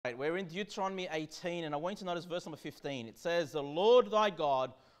Right, we're in Deuteronomy 18, and I want you to notice verse number 15. It says, "The Lord thy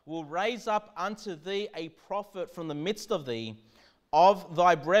God will raise up unto thee a prophet from the midst of thee, of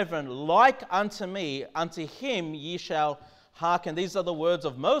thy brethren, like unto me. Unto him ye shall hearken." These are the words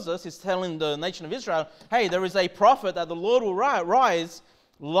of Moses. He's telling the nation of Israel, hey, there is a prophet that the Lord will rise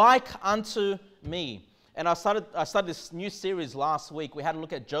like unto me. And I started this new series last week. We had a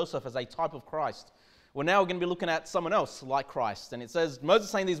look at Joseph as a type of Christ. Well, now we're going to be looking at someone else like Christ. And it says, Moses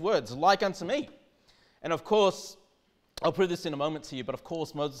saying these words, like unto me. And of course, I'll prove this in a moment to you, but of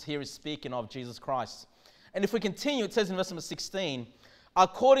course, Moses here is speaking of Jesus Christ. And if we continue, it says in verse number 16,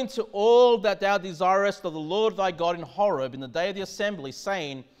 "According to all that thou desirest of the Lord thy God in Horeb in the day of the assembly,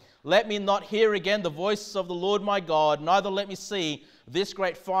 saying, Let me not hear again the voice of the Lord my God, neither let me see this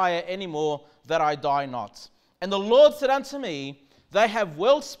great fire any more, that I die not. And the Lord said unto me, They have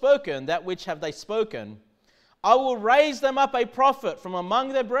well spoken, that which have they spoken. I will raise them up a prophet from among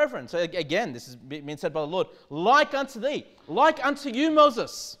their brethren." So again, this is being said by the Lord. "Like unto thee," like unto you,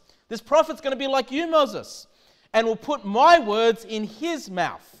 Moses. This prophet's going to be like you, Moses. "And will put my words in his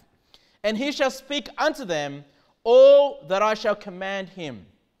mouth. And he shall speak unto them all that I shall command him."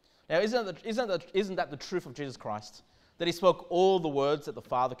 Now, isn't that the truth of Jesus Christ? That he spoke all the words that the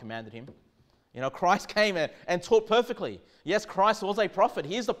Father commanded him? You know, Christ came and taught perfectly. Yes, Christ was a prophet.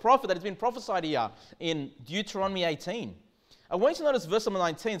 He is the prophet that has been prophesied here in Deuteronomy 18. I want you to notice verse number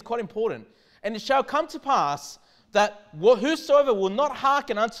 19. It's quite important. "And it shall come to pass that whosoever will not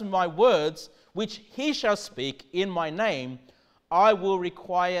hearken unto my words, which he shall speak in my name, I will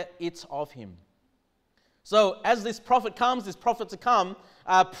require it of him." So as this prophet comes, this prophet to come,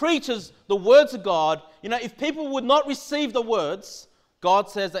 preaches the words of God. You know, if people would not receive the words,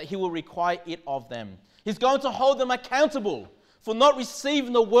 God says that he will require it of them. He's going to hold them accountable for not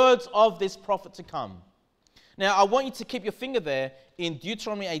receiving the words of this prophet to come. Now, I want you to keep your finger there in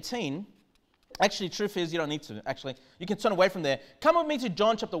Deuteronomy 18. Actually, truth is, you don't need to, actually. You can turn away from there. Come with me to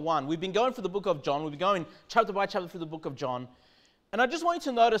John chapter 1. We've been going through the book of John. We've been going chapter by chapter through the book of John. And I just want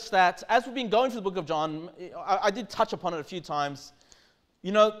you to notice that as we've been going through the book of John, I did touch upon it a few times.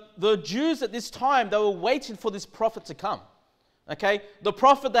 You know, the Jews at this time, they were waiting for this prophet to come. Okay, the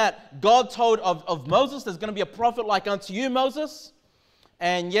prophet that God told of Moses, there's going to be a prophet like unto you, Moses.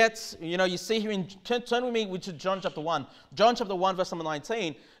 And yet, you know, you see here turn with me to John chapter 1. John chapter 1, verse number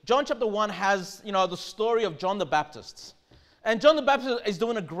 19. John chapter 1 has, you know, the story of John the Baptist. And John the Baptist is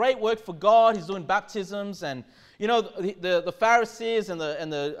doing a great work for God. He's doing baptisms. And, you know, the Pharisees and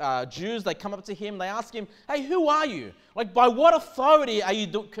the Jews, they come up to him. They ask him, "Hey, who are you? Like, by what authority are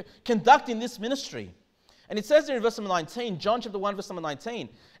you conducting this ministry?" And it says there in verse number 19, John chapter 1, verse number 19,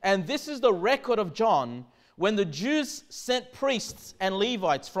 "And this is the record of John, when the Jews sent priests and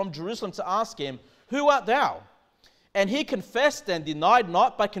Levites from Jerusalem to ask him, Who art thou? And he confessed and denied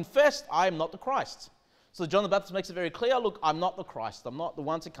not, but confessed, I am not the Christ." So John the Baptist makes it very clear, look, I'm not the Christ. I'm not the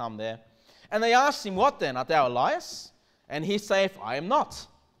one to come there. And they asked him, "What then? Art thou Elias?" And he saith, "I am not."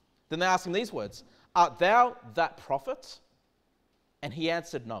 Then they asked him these words, "Art thou that prophet?" And he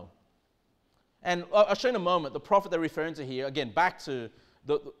answered, "No." And I'll show you in a moment the prophet they're referring to here, again, back to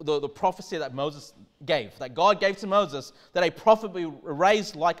the prophecy that Moses gave, that God gave to Moses, that a prophet be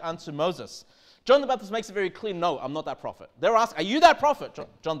raised like unto Moses. John the Baptist makes it very clear, no, I'm not that prophet. They're asking, "Are you that prophet?"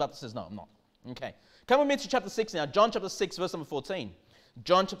 John the Baptist says, "No, I'm not." Okay. Come with me to chapter 6 now. John chapter 6, verse number 14.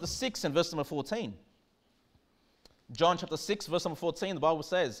 John chapter 6 and verse number 14. John chapter 6, verse number 14, the Bible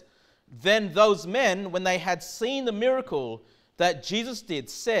says, "Then those men, when they had seen the miracle that Jesus did,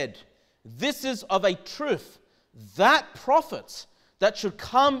 said, This is of a truth that prophet that should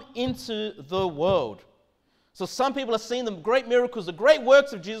come into the world." So some people are seeing the great miracles, the great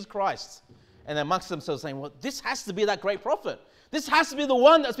works of Jesus Christ. And amongst themselves saying, well, this has to be that great prophet. This has to be the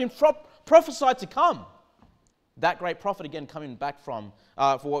one that's been prophesied to come. That great prophet, again, coming back from,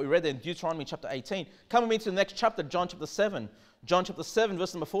 for what we read there in Deuteronomy chapter 18. Come with me to the next chapter, John chapter 7. John chapter 7,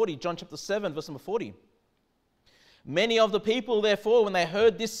 verse number 40. John chapter 7, verse number 40. "Many of the people, therefore, when they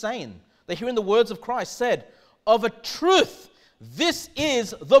heard this saying," they're hearing the words of Christ, said, "Of a truth, this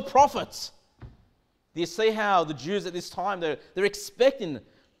is the prophet." Do you see how the Jews at this time, they're expecting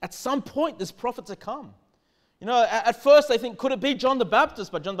at some point this prophet to come? You know, at first they think, could it be John the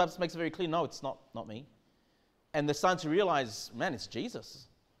Baptist? But John the Baptist makes it very clear, no, it's not me. And they're starting to realize, man, it's Jesus.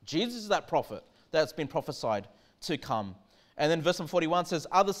 Jesus is that prophet that's been prophesied to come. And then verse 41 says,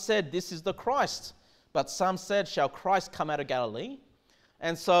 "Others said, This is the Christ. But some said, Shall Christ come out of Galilee?"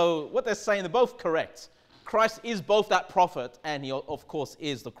 And so what they're saying, they're both correct. Christ is both that prophet and he, of course,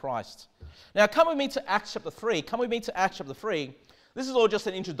 is the Christ. Now, come with me to Acts chapter 3. Come with me to Acts chapter 3. This is all just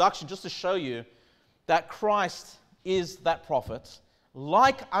an introduction just to show you that Christ is that prophet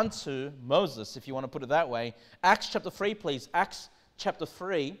like unto Moses, if you want to put it that way. Acts chapter 3, please. Acts chapter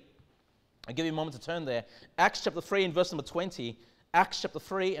 3. I'll give you a moment to turn there. Acts chapter 3 and verse number 20. Acts chapter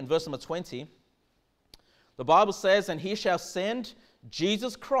 3 and verse number 20. The Bible says, and he shall send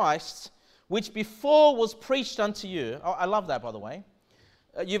Jesus Christ, which before was preached unto you. Oh, I love that, by the way.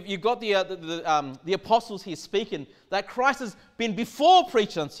 You've got the apostles here speaking that Christ has been before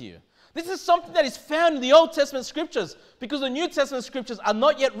preached unto you. This is something that is found in the Old Testament scriptures because the New Testament scriptures are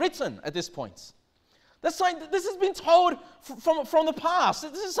not yet written at this point. That's like, this has been told from the past.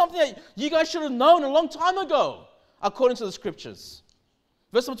 This is something that you guys should have known a long time ago, according to the scriptures.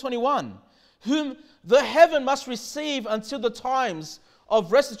 Verse number 21, whom the heaven must receive until the times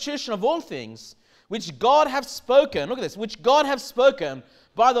of restitution of all things, which God hath spoken, look at this, which God hath spoken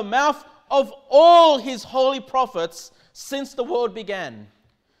by the mouth of all his holy prophets since the world began.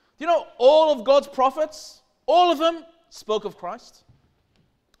 Do you know all of God's prophets, all of them spoke of Christ?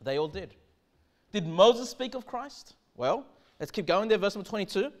 They all did. Did Moses speak of Christ? Well, let's keep going there, verse number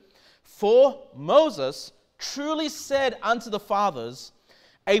 22. For Moses truly said unto the fathers,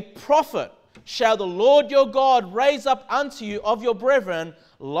 a prophet shall the Lord your God raise up unto you of your brethren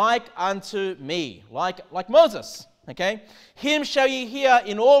like unto me. Like Moses, okay? Him shall ye hear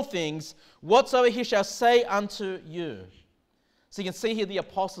in all things, whatsoever he shall say unto you. So you can see here the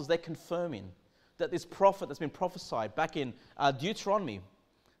apostles, they're confirming that this prophet that's been prophesied back in Deuteronomy,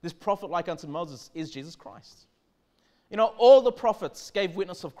 this prophet like unto Moses is Jesus Christ. You know, all the prophets gave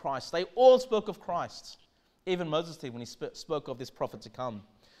witness of Christ. They all spoke of Christ. Even Moses did when he spoke of this prophet to come.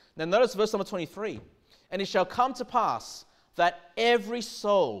 Now notice verse number 23. And it shall come to pass that every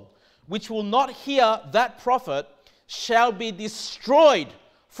soul which will not hear that prophet shall be destroyed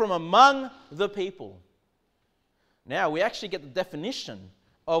from among the people. Now, we actually get the definition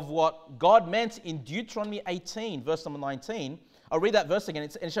of what God meant in Deuteronomy 18, verse number 19. I'll read that verse again.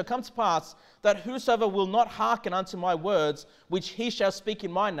 And it shall come to pass that whosoever will not hearken unto my words, which he shall speak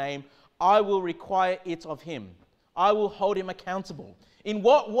in my name, I will require it of him. I will hold him accountable. In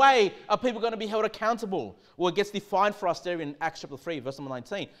what way are people going to be held accountable? Well, it gets defined for us there in Acts chapter 3, verse number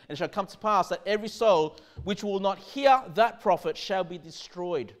 19. And it shall come to pass that every soul which will not hear that prophet shall be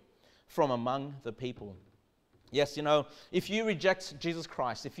destroyed from among the people. Yes, you know, if you reject Jesus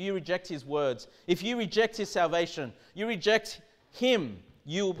Christ, if you reject his words, if you reject his salvation, you reject him,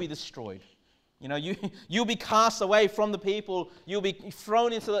 you will be destroyed. You know, you'll be cast away from the people. You'll be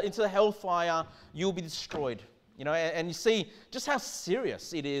thrown into the hellfire. You'll be destroyed. You know, and you see just how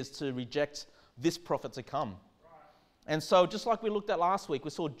serious it is to reject this prophet to come. And so just like we looked at last week,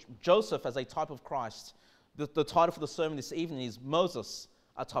 we saw Joseph as a type of Christ. The title for the sermon this evening is Moses,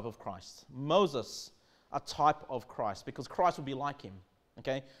 a type of Christ. Moses, a type of Christ, because Christ would be like him.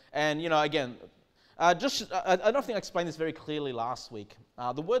 Okay? And, you know, again, I don't think I explained this very clearly last week.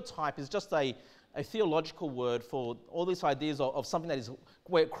 The word type is just a theological word for all these ideas of something that is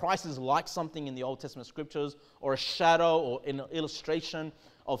where Christ is like something in the Old Testament scriptures, or a shadow or an illustration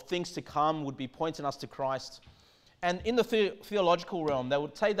of things to come would be pointing us to Christ. And in the theological realm, they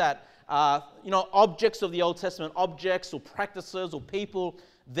would say that objects of the Old Testament, objects or practices or people,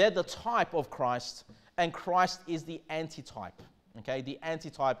 they're the type of Christ, and Christ is the antitype. Okay, the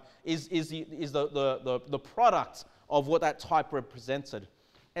antitype is the product of what that type represented.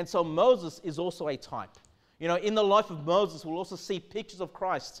 And so Moses is also a type. You know, in the life of Moses, we'll also see pictures of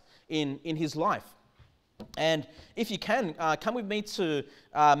Christ in his life. And if you can, come with me to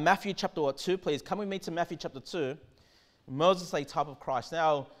Matthew chapter 2, please. Come with me to Matthew chapter 2. Moses is a type of Christ.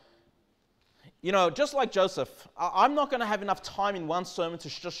 Now, you know, just like Joseph, I'm not going to have enough time in one sermon to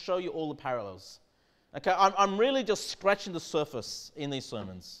just show you all the parallels. Okay, I'm really just scratching the surface in these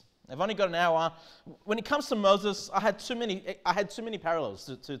sermons. I've only got an hour. When it comes to Moses, I had too many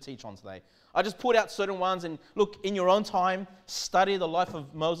parallels to teach on today. I just pulled out certain ones, and look, in your own time, study the life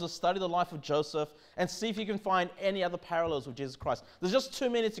of Moses, study the life of Joseph, and see if you can find any other parallels with Jesus Christ. There's just too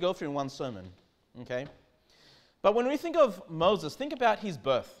many to go through in one sermon. Okay? But when we think of Moses, think about his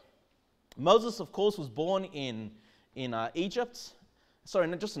birth. Moses, of course, was born in Egypt.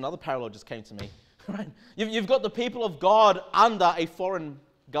 Sorry, just another parallel just came to me. Right? You've got the people of God under a foreign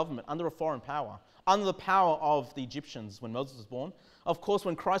government, under a foreign power, under the power of the Egyptians when Moses was born. Of course,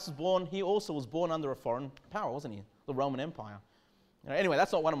 when Christ was born, he also was born under a foreign power, wasn't he? The Roman Empire. Anyway,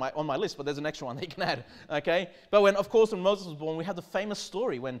 that's not one on my list, but there's an extra one that you can add. Okay? But when Moses was born, we have the famous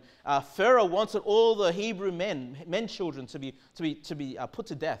story when Pharaoh wanted all the Hebrew men children to be put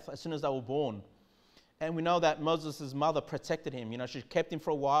to death as soon as they were born. And we know that Moses' mother protected him. You know, she kept him for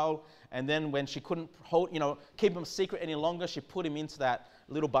a while, and then when she couldn't keep him secret any longer, she put him into that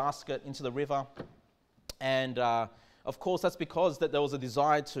little basket into the river. And of course, that's because that there was a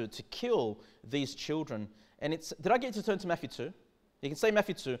desire to kill these children. And did I get you to turn to Matthew 2? You can say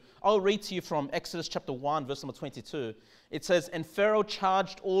Matthew 2. I'll read to you from Exodus chapter 1, verse number 22. It says, "And Pharaoh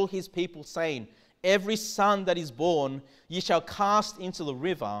charged all his people, saying, Every son that is born ye shall cast into the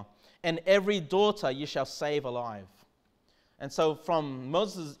river, and every daughter ye shall save alive." And so from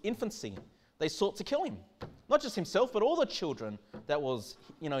Moses' infancy, they sought to kill him. Not just himself, but all the children that was,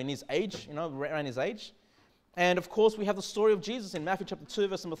 in his age, around his age. And of course, we have the story of Jesus in Matthew chapter 2,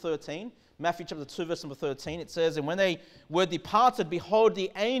 verse number 13. Matthew chapter 2, verse number 13, it says, "And when they were departed, behold,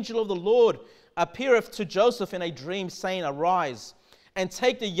 the angel of the Lord appeareth to Joseph in a dream, saying, Arise, and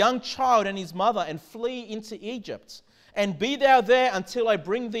take the young child and his mother, and flee into Egypt. And be thou there until I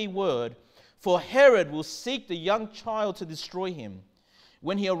bring thee word, for Herod will seek the young child to destroy him.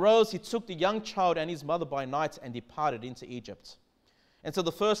 When he arose, he took the young child and his mother by night and departed into Egypt." And so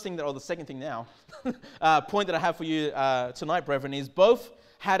the first thing, or the second thing now, point that I have for you tonight, brethren, is both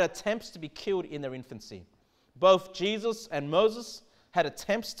had attempts to be killed in their infancy. Both Jesus and Moses had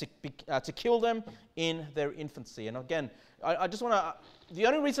attempts to kill them in their infancy. And again, I just want to, the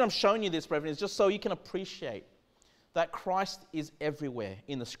only reason I'm showing you this, brethren, is just so you can appreciate that Christ is everywhere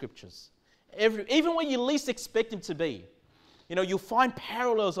in the scriptures. Even when you least expect him to be, you'll find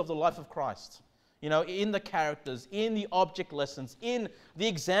parallels of the life of Christ. In the characters, in the object lessons, in the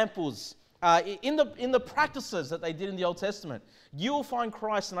examples, in the practices that they did in the Old Testament. You will find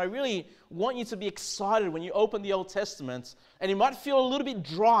Christ, and I really want you to be excited when you open the Old Testament, and it might feel a little bit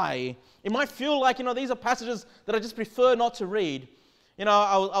dry. It might feel like, these are passages that I just prefer not to read.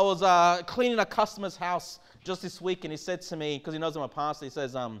 I was cleaning a customer's house just this week, and he said to me, because he knows I'm a pastor, he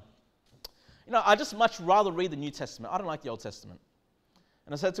says, I just much rather read the New Testament. I don't like the Old Testament.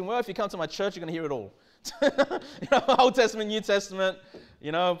 And I said to him, well, if you come to my church, you're going to hear it all. Old Testament, New Testament,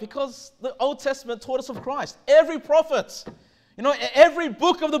 because the Old Testament taught us of Christ. Every prophet, every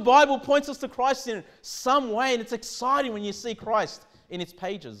book of the Bible points us to Christ in some way, and it's exciting when you see Christ in its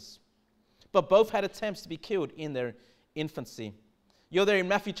pages. But both had attempts to be killed in their infancy. You're there in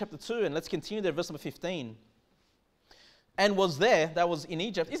Matthew chapter 2, and let's continue there, verse number 15. "And was there," that was in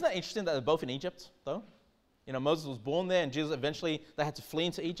Egypt. Isn't that interesting that they're both in Egypt, though? Moses was born there, and Jesus eventually, they had to flee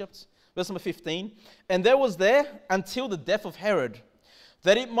into Egypt. Verse number 15, "And there was there until the death of Herod,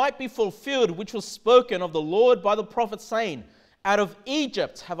 that it might be fulfilled which was spoken of the Lord by the prophet, saying, Out of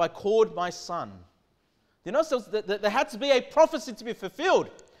Egypt have I called my son." So there had to be a prophecy to be fulfilled,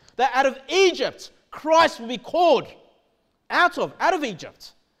 that out of Egypt, Christ will be called out of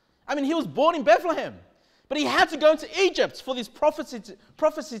Egypt. He was born in Bethlehem, but he had to go into Egypt for this prophecy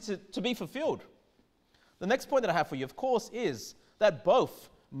to be fulfilled. The next point that I have for you, of course, is that both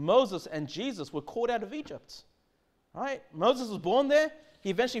Moses and Jesus were called out of Egypt. Right? Moses was born there. He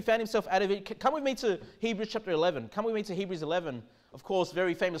eventually found himself out of it. Come with me to Hebrews chapter 11. Come with me to Hebrews 11. Of course,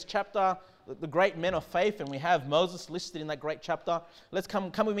 very famous chapter, the great men of faith, and we have Moses listed in that great chapter. Let's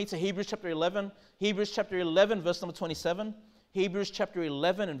come with me to Hebrews chapter 11. Hebrews chapter 11, verse number 27. Hebrews chapter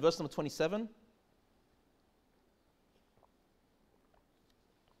 11 and verse number 27.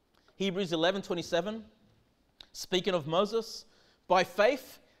 Hebrews 11:27. Speaking of Moses, "By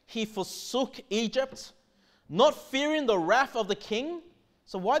faith he forsook Egypt, not fearing the wrath of the king."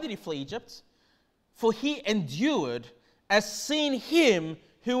 So why did he flee Egypt? "For he endured as seeing him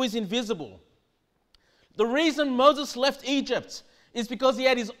who is invisible." The reason Moses left Egypt is because he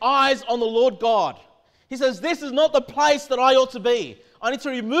had his eyes on the Lord God. He says, "This is not the place that I ought to be. I need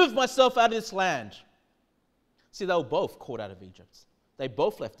to remove myself out of this land." See, they were both called out of Egypt. They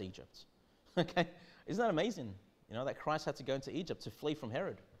both left Egypt. Okay? Isn't that amazing? That Christ had to go into Egypt to flee from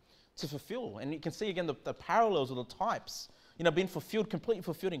Herod, to fulfill. And you can see again the parallels or the types, being fulfilled, completely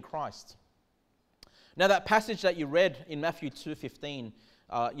fulfilled in Christ. Now that passage that you read in Matthew 2:15,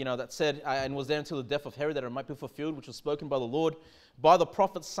 that said, "And was there until the death of Herod, that it might be fulfilled, which was spoken by the Lord, by the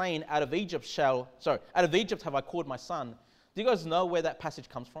prophet, saying, out of Egypt have I called my son." Do you guys know where that passage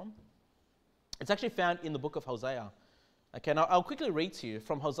comes from? It's actually found in the book of Hosea. Okay, now I'll quickly read to you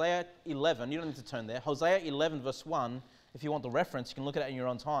from Hosea 11. You don't need to turn there. Hosea 11 verse 1. If you want the reference, you can look at it in your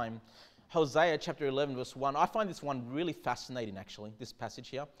own time. Hosea chapter 11 verse 1. I find this one really fascinating, actually, this passage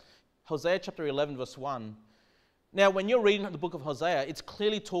here. Hosea chapter 11 verse 1. Now, when you're reading the book of Hosea, it's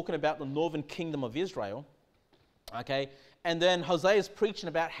clearly talking about the northern kingdom of Israel. Okay, and then Hosea is preaching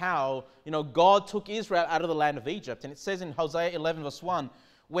about how, God took Israel out of the land of Egypt. And it says in Hosea 11 verse 1,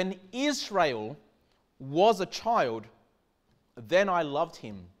 "When Israel was a child, then I loved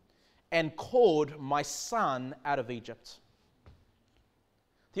him and called my son out of Egypt."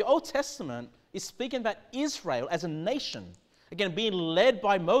 The Old Testament is speaking about Israel as a nation, again, being led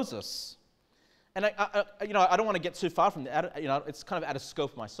by Moses. And I don't want to get too far from that. It's kind of out of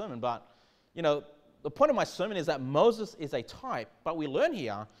scope of my sermon, but the point of my sermon is that Moses is a type, but we learn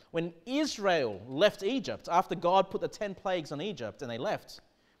here when Israel left Egypt, after God put the 10 plagues on Egypt and they left,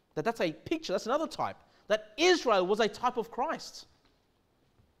 that's a picture, that's another type, that Israel was a type of Christ.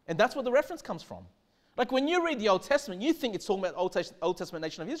 And that's where the reference comes from. Like when you read the Old Testament, you think it's talking about Old Testament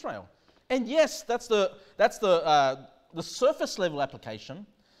nation of Israel. And yes, that's the surface level application,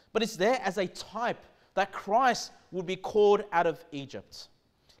 but it's there as a type that Christ would be called out of Egypt.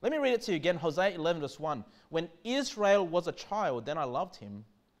 Let me read it to you again, Hosea 11 verse 1. When Israel was a child, then I loved him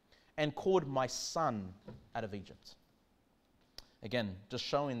and called my son out of Egypt. Again, just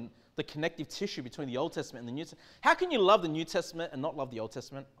showing the connective tissue between the Old Testament and the New Testament. How can you love the New Testament and not love the Old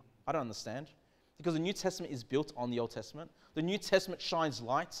Testament? I don't understand. Because the New Testament is built on the Old Testament. The New Testament shines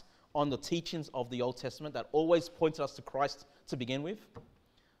light on the teachings of the Old Testament that always pointed us to Christ to begin with.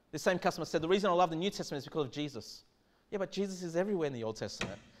 The same customer said, the reason I love the New Testament is because of Jesus. Yeah, but Jesus is everywhere in the Old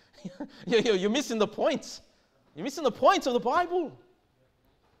Testament. You're missing the point. You're missing the point of the Bible.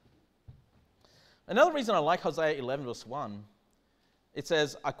 Another reason I like Hosea 11 verse 1, it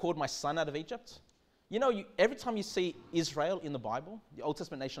says, I called my son out of Egypt. Every time you see Israel in the Bible, the Old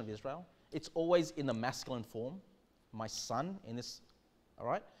Testament nation of Israel, it's always in the masculine form. My son in this, all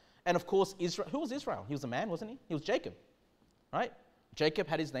right? And of course, Israel. Who was Israel? He was a man, wasn't he? He was Jacob, right? Jacob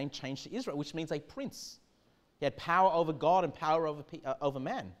had his name changed to Israel, which means a prince. He had power over God and power over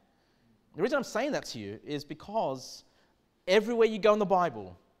man. The reason I'm saying that to you is because everywhere you go in the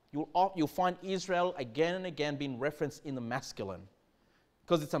Bible, you'll find Israel again and again being referenced in the masculine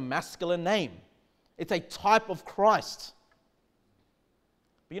because it's a masculine name. It's a type of Christ.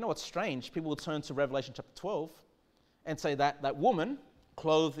 But you know what's strange? People will turn to Revelation chapter 12 and say that woman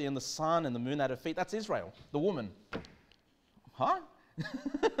clothed in the sun and the moon at her feet, that's Israel, the woman. Huh?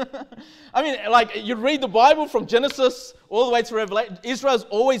 I mean, like, you read the Bible from Genesis all the way to Revelation. Israel's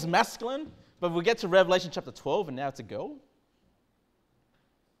always masculine, but we get to Revelation chapter 12 and now it's a girl.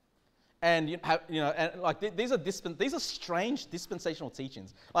 And these are strange dispensational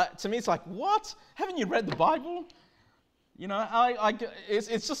teachings. To me, it's like, what? Haven't you read the Bible?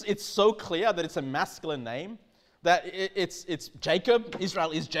 It's so clear that it's a masculine name, that it's Jacob. Israel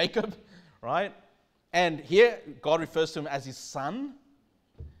is Jacob, right? And here God refers to him as his son.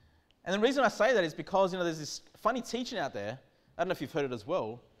 And the reason I say that is because there's this funny teaching out there. I don't know if you've heard it as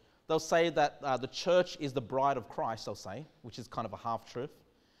well. They'll say that the church is the bride of Christ. They'll say, which is kind of a half truth.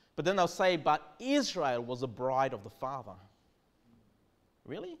 But then they'll say, but Israel was the bride of the Father.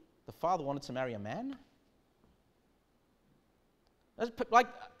 Really? The Father wanted to marry a man?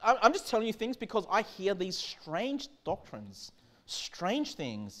 I'm just telling you things because I hear these strange doctrines, strange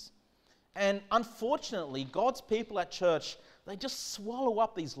things. And unfortunately, God's people at church, they just swallow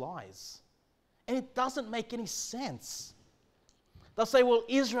up these lies. And it doesn't make any sense. They'll say, well,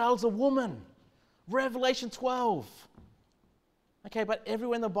 Israel's a woman. Revelation 12. Okay, but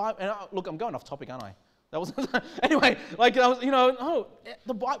everywhere in the Bible, and look, I'm going off topic, aren't I? That was anyway.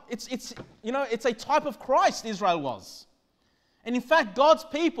 The Bible. It's a type of Christ. Israel was, and in fact, God's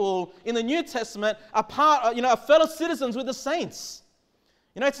people in the New Testament are are fellow citizens with the saints.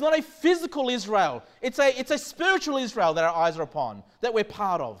 It's not a physical Israel. It's a spiritual Israel that our eyes are upon, that we're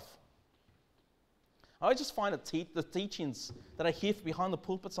part of. I just find the teachings that I hear behind the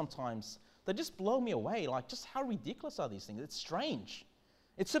pulpit sometimes, they just blow me away. Like, just how ridiculous are these things? It's strange.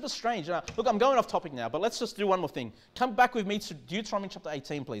 It's super strange. Look, I'm going off topic now, but let's just do one more thing. Come back with me to Deuteronomy chapter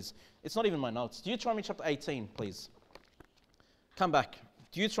 18, please. It's not even my notes. Deuteronomy chapter 18, please. Come back.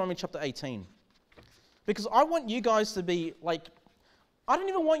 Deuteronomy chapter 18. Because I want you guys to be like, I don't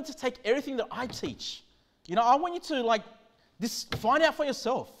even want you to take everything that I teach. I want you to find out for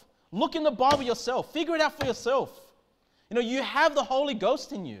yourself. Look in the Bible yourself. Figure it out for yourself. You have the Holy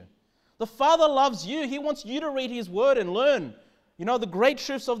Ghost in you. The Father loves you. He wants you to read His Word and learn, the great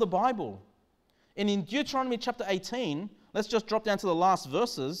truths of the Bible. And in Deuteronomy chapter 18, let's just drop down to the last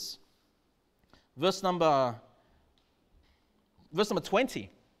verses. Verse number 20.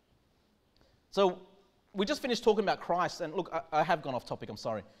 So we just finished talking about Christ, and look, I have gone off topic, I'm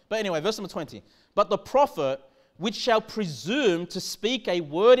sorry. But anyway, verse number 20. But the prophet which shall presume to speak a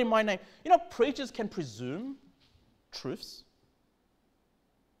word in my name. Preachers can presume truths.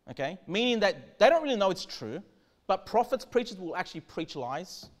 Okay? Meaning that they don't really know it's true, but preachers will actually preach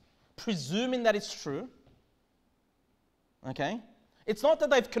lies, presuming that it's true. Okay? It's not that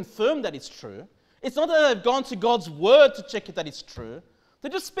they've confirmed that it's true. It's not that they've gone to God's word to check it that it's true. They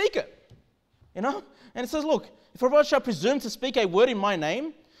just speak it. And it says, look, if a prophet shall presume to speak a word in my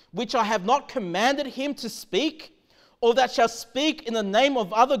name, which I have not commanded him to speak, or that shall speak in the name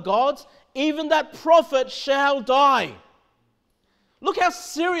of other gods, even that prophet shall die. Look how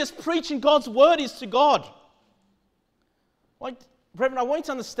serious preaching God's word is to God. Like, Reverend, I want you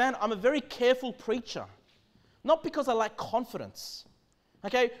to understand, I'm a very careful preacher. Not because I lack confidence.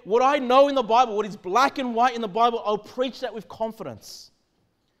 Okay, what I know in the Bible, what is black and white in the Bible, I'll preach that with confidence.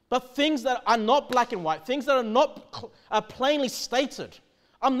 But things that are not black and white, things that are not plainly stated,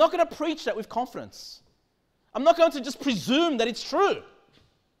 I'm not going to preach that with confidence. I'm not going to just presume that it's true.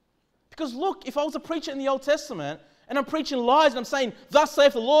 Because look, if I was a preacher in the Old Testament, and I'm preaching lies, and I'm saying, thus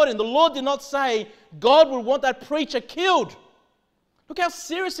saith the Lord, and the Lord did not say, God would want that preacher killed. Look how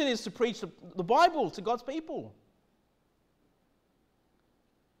serious it is to preach the Bible to God's people.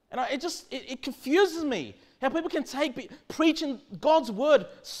 And it confuses me how people can take preaching God's word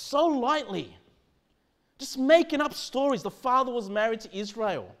so lightly. Just making up stories. The father was married to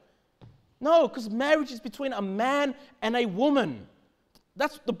Israel. No, because marriage is between a man and a woman.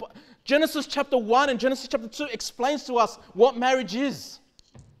 That's Genesis chapter 1 and Genesis chapter 2 explains to us what marriage is.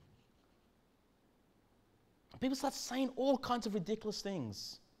 People start saying all kinds of ridiculous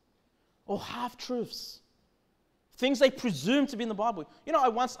things or half-truths. Things they presume to be in the Bible. You know, I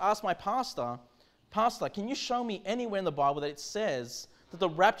once asked my pastor, can you show me anywhere in the Bible that it says that the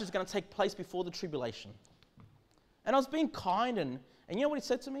rapture is going to take place before the tribulation? And I was being kind, and you know what he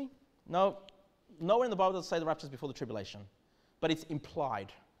said to me? No, nowhere in the Bible does it say the rapture is before the tribulation. But it's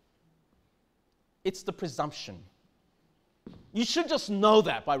implied. It's the presumption. You should just know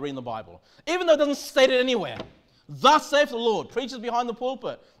that by reading the Bible. Even though it doesn't state it anywhere. Thus saith the Lord, preaches behind the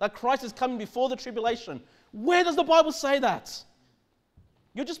pulpit, that Christ is coming before the tribulation. Where does the Bible say that?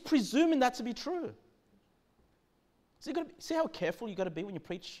 You're just presuming that to be true. So you got to see how careful you got to be when you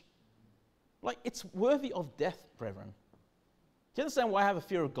preach. Like, it's worthy of death, brethren. Do you understand why I have a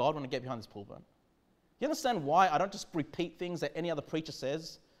fear of God when I get behind this pulpit? Do you understand why I don't just repeat things that any other preacher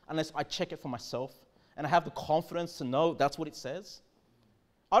says unless I check it for myself and I have the confidence to know that's what it says?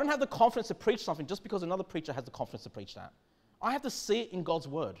 I don't have the confidence to preach something just because another preacher has the confidence to preach that. I have to see it in God's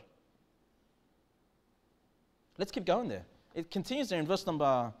word. Let's keep going there. It continues there in verse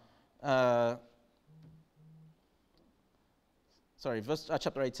number, chapter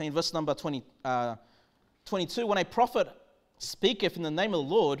 18, verse number 22. When a prophet speaketh in the name of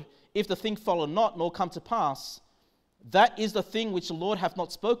the Lord, if the thing follow not, nor come to pass, that is the thing which the Lord hath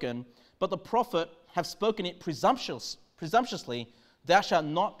not spoken, but the prophet hath spoken it presumptuously, thou shalt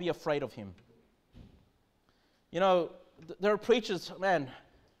not be afraid of him. You know, there are preachers, man,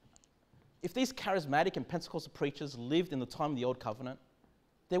 if these charismatic and Pentecostal preachers lived in the time of the Old Covenant,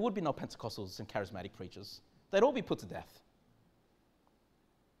 there would be no Pentecostals and charismatic preachers. They'd all be put to death.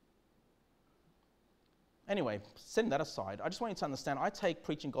 Anyway, setting that aside, I just want you to understand, I take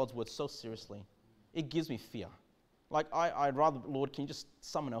preaching God's word so seriously. It gives me fear. Like, I'd rather, Lord, can you just,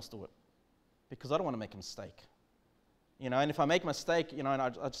 someone else do it? Because I don't want to make a mistake. You know, and if I make a mistake, you know, and I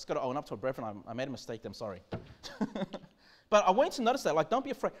just got to own up to a brethren, I made a mistake, I'm sorry. But I want you to notice that, like, don't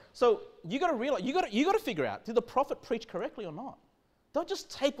be afraid. So you got to realize, you got to figure out, did the prophet preach correctly or not? Don't just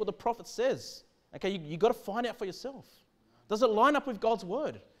take what the prophet says. Okay, you got to find out for yourself. Does it line up with God's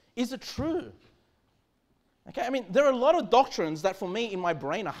word? Is it true? Okay, I mean, there are a lot of doctrines that for me in my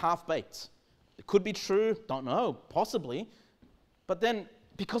brain are half-baked. It could be true, don't know, possibly. But then,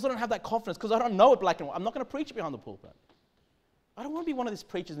 because I don't have that confidence, because I don't know it black and white, I'm not going to preach it behind the pulpit. I don't want to be one of these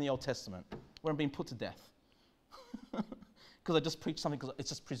preachers in the Old Testament where I'm being put to death. Because I just preach something,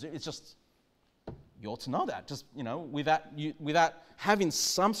 because it's just, you ought to know that. Just, you know, without having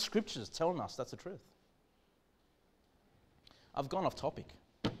some scriptures telling us that's the truth. I've gone off topic.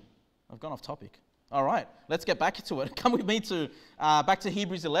 All right, let's get back to it. Come with me to back to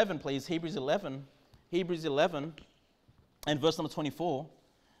Hebrews 11, please. Hebrews 11 and verse number 24.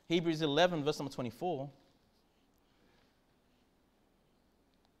 Hebrews 11, verse number 24.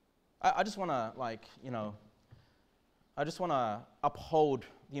 I just want to, I just want to uphold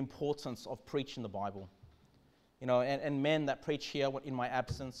the importance of preaching the Bible. You know, and men that preach here in my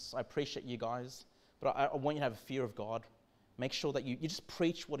absence, I appreciate you guys, but I want you to have a fear of God. Make sure that you just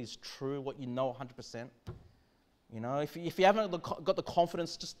preach what is true, what you know 100%. You know, if you haven't got the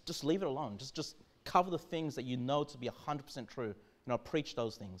confidence, just leave it alone. Just cover the things that you know to be 100% true. You know, preach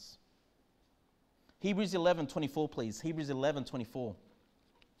those things. Hebrews 11:24, please. Hebrews 11:24.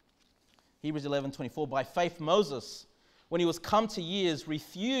 Hebrews 11:24. By faith Moses, when he was come to years,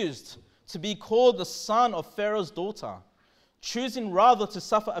 refused to be called the son of Pharaoh's daughter, choosing rather to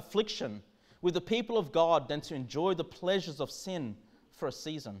suffer affliction with the people of God than to enjoy the pleasures of sin for a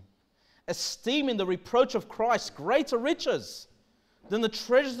season, esteeming the reproach of Christ greater riches than the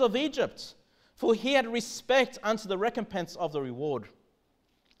treasures of Egypt, for he had respect unto the recompense of the reward.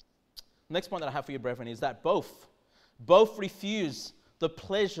 Next point that I have for you, brethren, is that both refuse the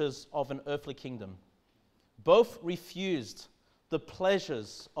pleasures of an earthly kingdom. Both refused the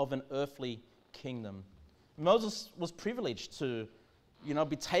pleasures of an earthly kingdom. Moses was privileged to,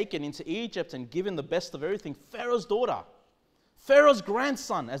 be taken into Egypt and given the best of everything. Pharaoh's daughter, Pharaoh's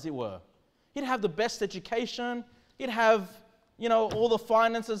grandson, as it were. He'd have the best education. He'd have, all the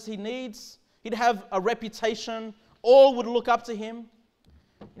finances he needs. He'd have a reputation. All would look up to him.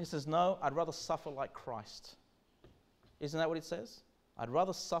 And he says, no, I'd rather suffer like Christ. Isn't that what it says? I'd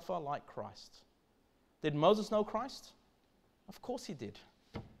rather suffer like Christ. Did Moses know Christ? Of course he did.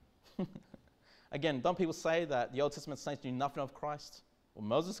 Again, don't people say that the Old Testament saints knew nothing of Christ? Well,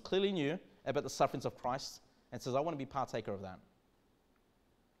 Moses clearly knew about the sufferings of Christ and says, I want to be partaker of that.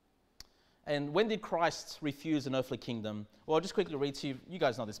 And when did Christ refuse an earthly kingdom? Well, I'll just quickly read to you. You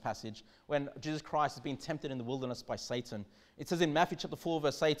guys know this passage. When Jesus Christ is being tempted in the wilderness by Satan. It says in Matthew chapter 4,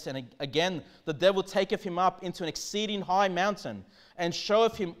 verse 8, and again, the devil taketh him up into an exceeding high mountain and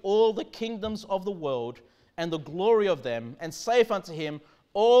showeth him all the kingdoms of the world and the glory of them, and saith unto him,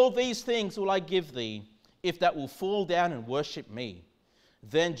 all these things will I give thee, if thou wilt fall down and worship me.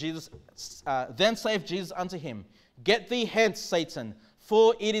 Then saith Jesus unto him, get thee hence, Satan,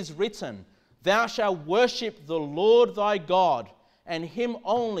 for it is written, thou shalt worship the Lord thy God, and him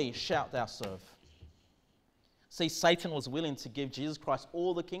only shalt thou serve. See, Satan was willing to give Jesus Christ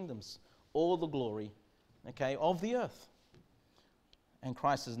all the kingdoms, all the glory, of the earth. And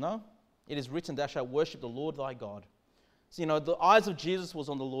Christ says, no, it is written, thou shalt worship the Lord thy God. So, the eyes of Jesus was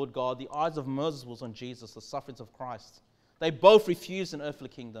on the Lord God. The eyes of Moses was on Jesus, the sufferings of Christ. They both refused an earthly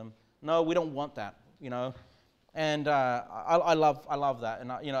kingdom. No, we don't want that, And I love that.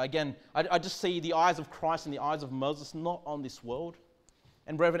 And, again, I just see the eyes of Christ and the eyes of Moses not on this world.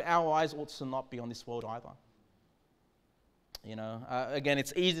 And, brethren, our eyes ought to not be on this world either. Again,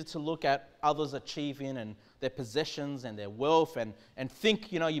 it's easy to look at others achieving and their possessions and their wealth and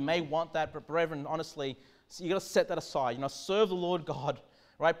think, you may want that. But, brethren, honestly, you got to set that aside. Serve the Lord God,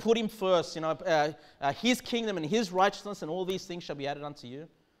 right? Put him first, his kingdom and his righteousness, and all these things shall be added unto you.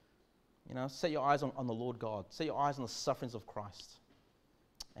 Set your eyes on the Lord God. Set your eyes on the sufferings of Christ.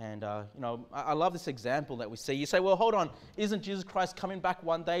 And, I love this example that we see. You say, well, hold on. Isn't Jesus Christ coming back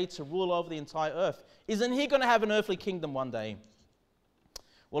one day to rule over the entire earth? Isn't he going to have an earthly kingdom one day?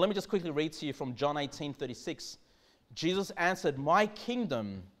 Well, let me just quickly read to you from John 18:36. Jesus answered, my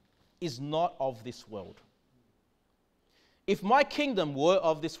kingdom is not of this world. If my kingdom were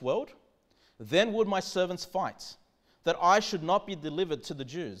of this world, then would my servants fight, that I should not be delivered to the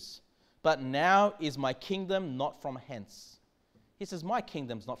Jews. But now is my kingdom not from hence. He says, my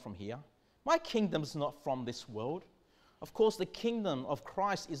kingdom's not from here. My kingdom's not from this world. Of course, the kingdom of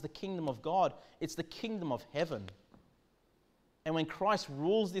Christ is the kingdom of God. It's the kingdom of heaven. And when Christ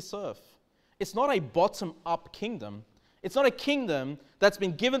rules this earth, it's not a bottom-up kingdom. It's not a kingdom that's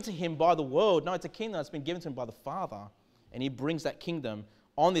been given to him by the world. No, it's a kingdom that's been given to him by the Father. And he brings that kingdom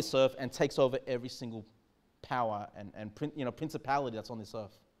on this earth and takes over every single power and principality that's on this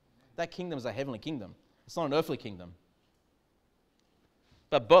earth. That kingdom is a heavenly kingdom. It's not an earthly kingdom.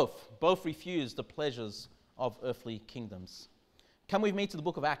 But both refuse the pleasures of earthly kingdoms. Come with me to the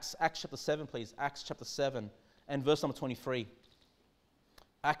book of Acts, Acts chapter 7, please. Acts chapter 7 and verse number 23.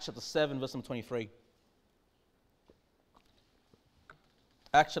 Acts chapter 7, verse number 23.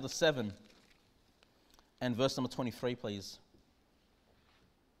 Acts chapter 7 and verse number 23, please.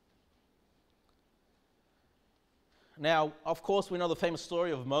 Now, of course, we know the famous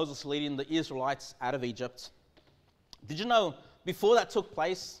story of Moses leading the Israelites out of Egypt. Did you know, before that took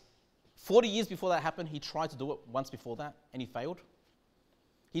place, 40 years before that happened, he tried to do it once before that, and he failed.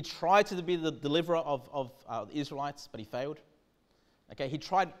 He tried to be the deliverer of the Israelites, but he failed. He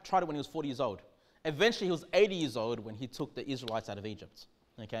tried it when he was 40 years old. Eventually, he was 80 years old when he took the Israelites out of Egypt.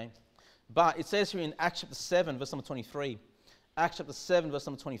 But it says here in Acts chapter 7, verse number 23. Acts chapter 7, verse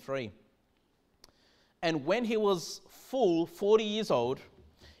number 23. And when he was full 40 years old,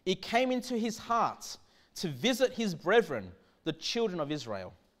 it came into his heart to visit his brethren, the children of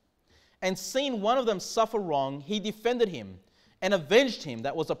Israel. And seeing one of them suffer wrong, he defended him and avenged him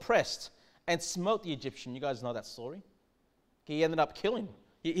that was oppressed and smote the Egyptian. You guys know that story. He ended up killing.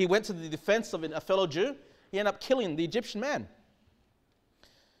 He went to the defense of a fellow Jew. He ended up killing the Egyptian man.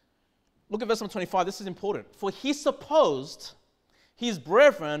 Look at verse number 25. This is important. For he supposed his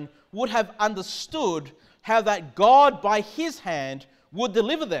brethren would have understood how that God by his hand would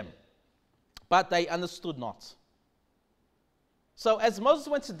deliver them, but they understood not. So as Moses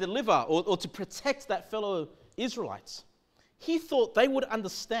went to deliver or to protect that fellow Israelites, he thought they would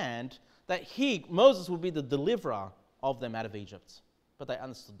understand that Moses, would be the deliverer of them out of Egypt, but they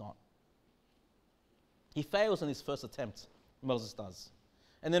understood not. He fails in his first attempt, Moses does.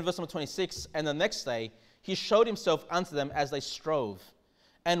 And then verse number 26, and the next day he showed himself unto them as they strove,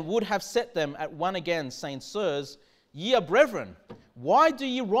 and would have set them at one again, saying, Sirs, ye are brethren, why do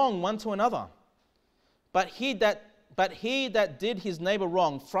ye wrong one to another? But he that did his neighbor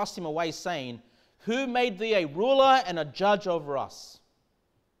wrong thrust him away, saying, Who made thee a ruler and a judge over us?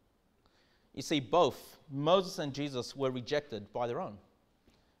 You see, both Moses and Jesus were rejected by their own.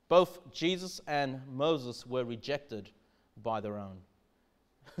 Both Jesus and Moses were rejected by their own.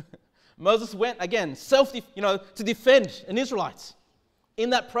 Moses went, again, to defend an Israelite. In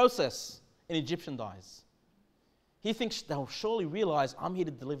that process, an Egyptian dies. He thinks they'll surely realize I'm here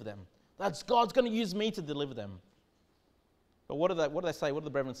to deliver them. God's going to use me to deliver them. But what do they say? What do the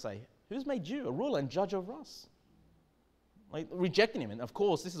brethren say? Who's made you a ruler and judge over us? Like, rejecting him. And of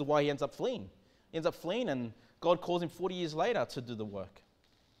course, this is why he ends up fleeing. He ends up fleeing, and God calls him 40 years later to do the work.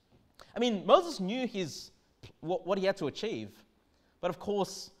 I mean, Moses knew what he had to achieve. But of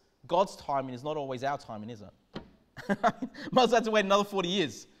course, God's timing is not always our timing, is it? Moses had to wait another 40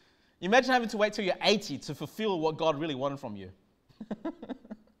 years. Imagine having to wait till you're 80 to fulfill what God really wanted from you.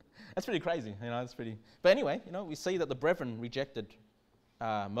 That's pretty crazy, That's pretty. But anyway, we see that the brethren rejected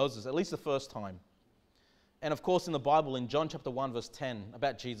Moses at least the first time. And of course, in the Bible, in John chapter 1, verse 10,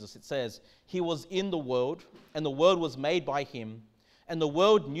 about Jesus, it says, He was in the world, and the world was made by him, and the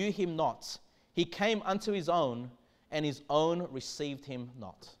world knew him not. He came unto his own, and his own received him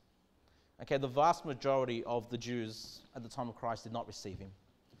not. Okay, the vast majority of the Jews at the time of Christ did not receive him.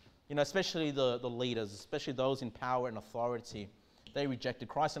 Especially the leaders, especially those in power and authority, they rejected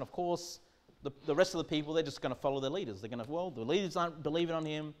Christ. And of course, the rest of the people, they're just going to follow their leaders. They're going to, the leaders aren't believing on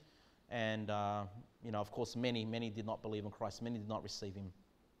him. And, of course, many did not believe in Christ. Many did not receive him.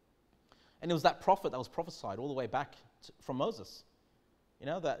 And it was that prophet that was prophesied all the way back from Moses.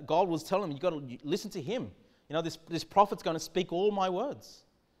 That God was telling him, you've got to listen to him. This prophet's going to speak all my words.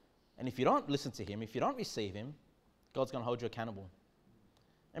 And if you don't listen to him, if you don't receive him, God's going to hold you accountable.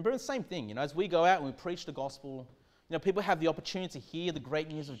 And but the same thing, as we go out and we preach the gospel, people have the opportunity to hear the great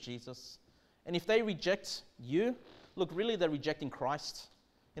news of Jesus. And if they reject you, look, really they're rejecting Christ.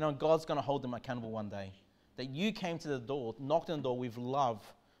 And God's going to hold them accountable one day. That you came to the door, knocked on the door with love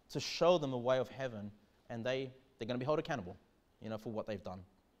to show them the way of heaven, and they're going to be held accountable, for what they've done.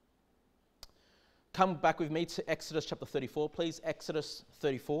 Come back with me to Exodus chapter 34, please. Exodus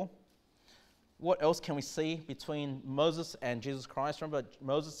 34. What else can we see between Moses and Jesus Christ? Remember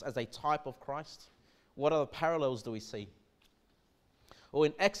Moses as a type of Christ? What other parallels do we see? Well,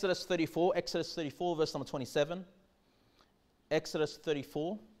 in Exodus 34, verse number 27. Exodus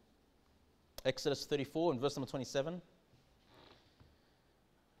 34 and verse number 27.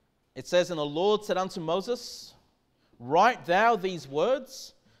 It says, And the Lord said unto Moses, Write thou these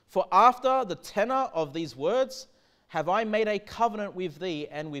words, for after the tenor of these words have I made a covenant with thee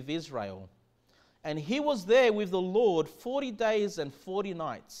and with Israel. And he was there with the Lord 40 days and 40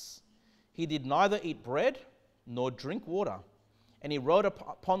 nights. He did neither eat bread nor drink water. And he wrote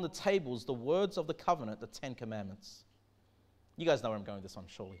upon the tables the words of the covenant, the 10 Commandments. You guys know where I'm going with this one,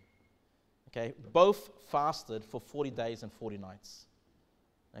 surely. Okay, both fasted for 40 days and 40 nights.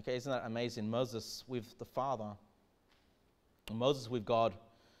 Okay, isn't that amazing? Moses with the Father, Moses with God,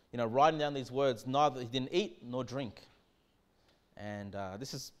 writing down these words, he didn't eat nor drink. And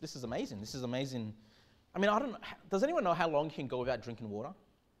this is amazing. This is amazing. I mean, does anyone know how long you can go without drinking water?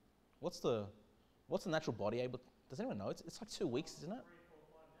 What's the natural body able? Does anyone know? It's like 2 weeks, isn't it? 3, 4,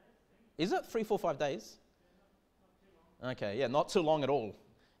 5 days. Is it 3, 4, 5 days? Okay, yeah, not too long at all.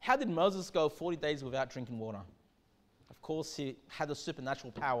 How did Moses go 40 days without drinking water? Of course, he had the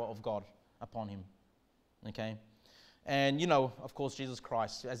supernatural power of God upon him. Okay? And of course, Jesus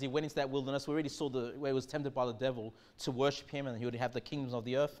Christ, as he went into that wilderness, we already saw where he was tempted by the devil to worship him, and he would have the kingdoms of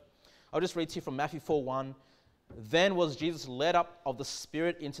the earth. I'll just read to you from Matthew 4:1. Then was Jesus led up of the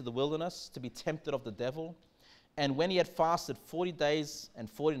Spirit into the wilderness to be tempted of the devil. And when he had fasted 40 days and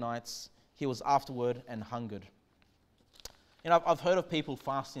 40 nights, he was afterward and hungered. I've heard of people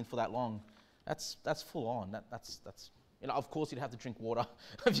fasting for that long. That's full on. That's of course, you'd have to drink water.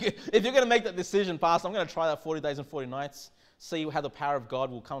 If you're going to make that decision, Pastor, I'm going to try that 40 days and 40 nights, see how the power of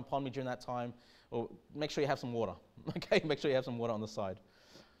God will come upon me during that time. Or make sure you have some water. Okay, make sure you have some water on the side.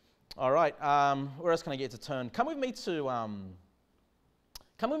 All right, where else can I get to turn? Come with me to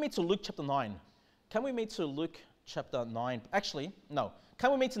Luke chapter 9. Come with me to Luke chapter 9. Actually, no.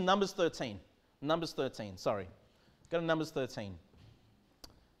 Come with me to Numbers 13. Numbers 13, sorry. Go to Numbers 13.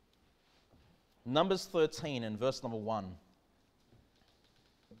 Numbers 13 and verse number 1.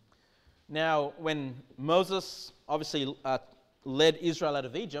 Now, when Moses obviously led Israel out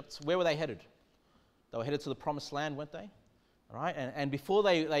of Egypt, where were they headed? They were headed to the promised land, weren't they? All right, and before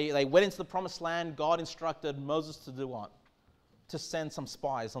they went into the promised land, God instructed Moses to do what? To send some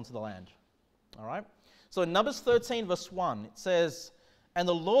spies onto the land. All right? So in Numbers 13, verse 1, it says, "And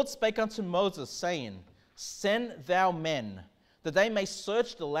the Lord spake unto Moses, saying, Send thou men, that they may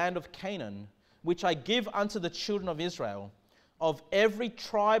search the land of Canaan, which I give unto the children of Israel. Of every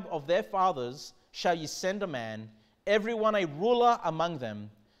tribe of their fathers shall ye send a man, every one a ruler among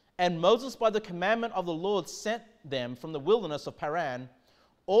them. And Moses by the commandment of the Lord sent them from the wilderness of Paran.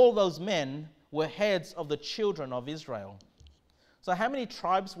 All those men were heads of the children of Israel." So how many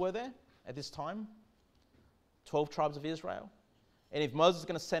tribes were there at this time? 12 tribes of Israel. And if Moses is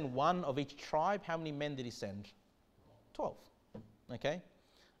going to send one of each tribe, how many men did he send? 12. Okay?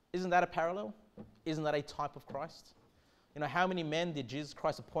 Isn't that a parallel? Isn't that a type of Christ? You know, how many men did Jesus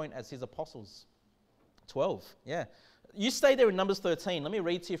Christ appoint as his apostles? 12, yeah. You stay there in Numbers 13. Let me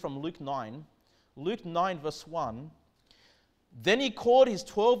read to you from Luke 9. Luke 9, verse 1. "Then he called his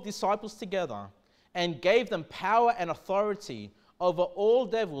 12 disciples together and gave them power and authority over all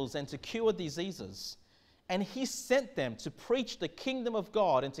devils and to cure diseases. And he sent them to preach the kingdom of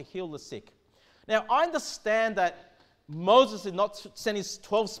God and to heal the sick." Now, I understand that Moses did not send his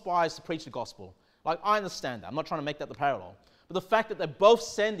 12 spies to preach the gospel. Like, I understand that. I'm not trying to make that the parallel. But the fact that they both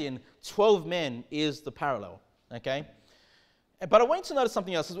send in 12 men is the parallel, okay? But I want you to notice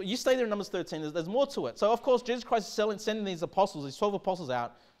something else. You stay there in Numbers 13. There's more to it. So, of course, Jesus Christ is sending these apostles, these 12 apostles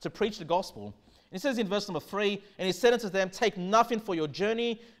out to preach the gospel. And it says in verse number 3, "And he said unto them, Take nothing for your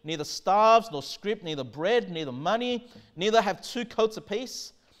journey, neither staves, nor scrip, neither bread, neither money, neither have 2 coats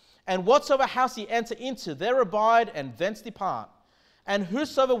apiece. And whatsoever house ye enter into, there abide, and thence depart. And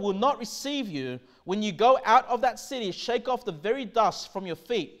whosoever will not receive you, when you go out of that city, shake off the very dust from your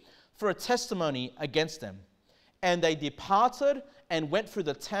feet for a testimony against them. And they departed and went through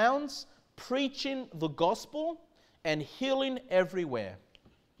the towns, preaching the gospel and healing everywhere."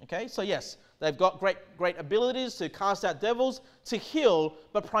 Okay, so yes, they've got great abilities to cast out devils, to heal,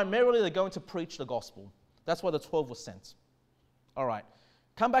 but primarily they're going to preach the gospel. That's why the 12 were sent. All right,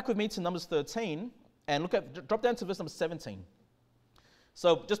 come back with me to Numbers 13 and drop down to verse number 17.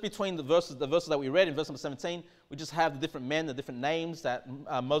 So just between the verses that we read in verse number 17, we just have the different men, the different names that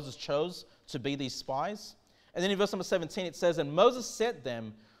Moses chose to be these spies. And then in verse number 17 it says, "And Moses sent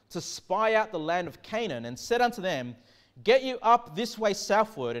them to spy out the land of Canaan, and said unto them, Get you up this way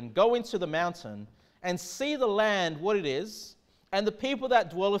southward, and go into the mountain, and see the land what it is, and the people that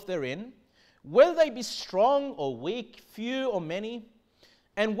dwelleth therein, whether they be strong or weak, few or many,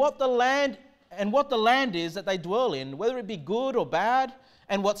 and what the land is that they dwell in, whether it be good or bad,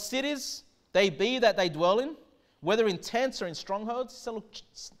 and what cities they be that they dwell in, whether in tents or in strongholds." So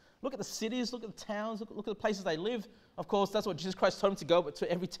look at the cities, look at the towns, look at the places they live. Of course, that's what Jesus Christ told them to go, but to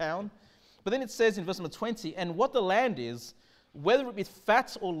every town. But then it says in verse number 20, "And what the land is, whether it be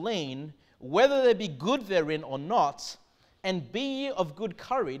fat or lean, whether there be good therein or not, and be ye of good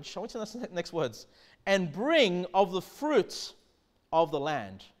courage." I want you to know the next words. "And bring of the fruit of the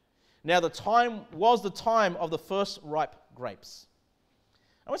land." Now the time was the time of the first ripe grapes.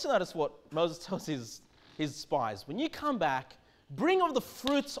 I want you to notice what Moses tells his spies. When you come back, bring of the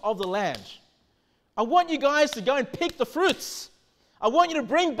fruits of the land. I want you guys to go and pick the fruits. I want you to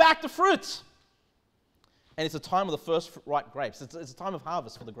bring back the fruit. And it's a time of the first ripe grapes. It's a time of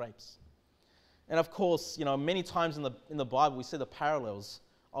harvest for the grapes. And of course, you know, many times in the Bible we see the parallels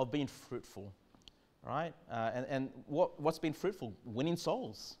of being fruitful, right? And what's been fruitful? Winning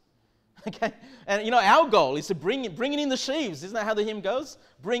souls. Okay, and you know, our goal is to bring in the sheaves. Isn't that how the hymn goes?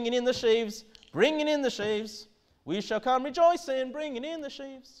 Bringing in the sheaves, bringing in the sheaves. We shall come rejoicing, bringing in the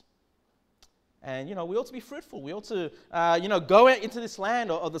sheaves. And you know, we ought to be fruitful. We ought to, go out into this land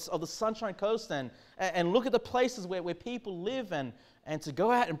of the Sunshine Coast and look at the places where people live and to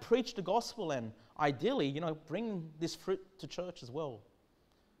go out and preach the gospel and ideally, you know, bring this fruit to church as well.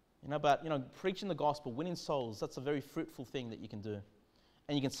 You know, but you know, preaching the gospel, winning souls, that's a very fruitful thing that you can do.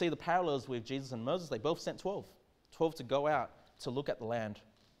 And you can see the parallels with Jesus and Moses. They both sent 12 to go out to look at the land.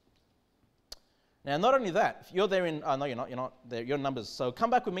 Now, not only that, if you're there in, no, you're not there, you're in Numbers. So come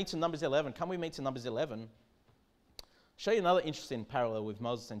back with me to Numbers 11. Come with me to Numbers 11. Show you another interesting parallel with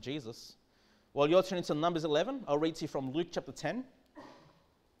Moses and Jesus. While you're turning to Numbers 11, I'll read to you from Luke chapter 10.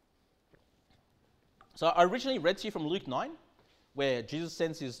 So I originally read to you from Luke 9, where Jesus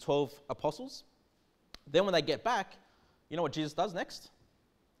sends his 12 apostles. Then when they get back, you know what Jesus does next?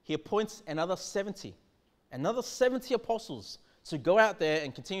 He appoints another 70 apostles to go out there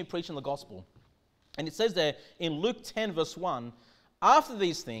and continue preaching the gospel. And it says there in Luke 10 verse 1, "After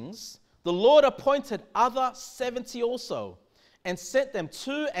these things, the Lord appointed other 70 also, and sent them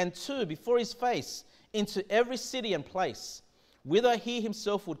 2 and 2 before his face into every city and place, whither he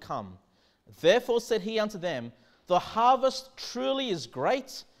himself would come. Therefore said he unto them, the harvest truly is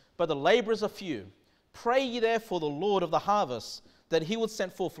great, but the laborers are few. Pray ye therefore the Lord of the harvest, that he would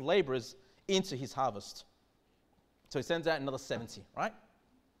send forth laborers into his harvest. So he sends out another 70, right?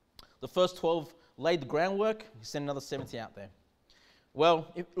 The first 12 laid the groundwork, he sent another 70 out there.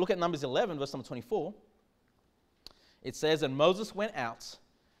 Well, look at Numbers 11, verse number 24. It says, and Moses went out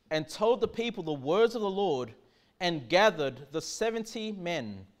and told the people the words of the Lord, and gathered the 70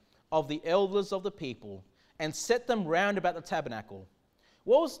 men of the elders of the people, and set them round about the tabernacle.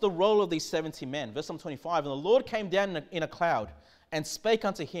 What was the role of these 70 men? Verse 25, and the Lord came down in a cloud, and spake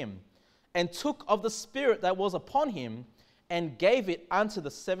unto him, and took of the Spirit that was upon him, and gave it unto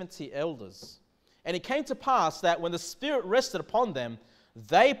the 70 elders. And it came to pass that when the Spirit rested upon them,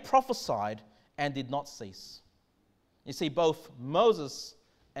 they prophesied and did not cease. You see, both Moses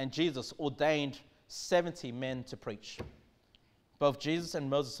and Jesus ordained 70 men to preach. Both Jesus and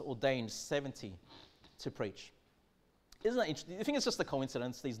Moses ordained 70 to preach. Isn't that interesting? Do you think it's just a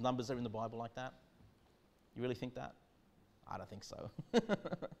coincidence these numbers are in the Bible like that? You really think that? I don't think so. There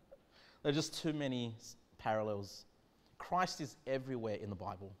are just too many parallels. Christ is everywhere in the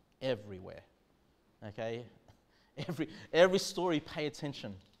Bible. Everywhere. Okay? Every story, pay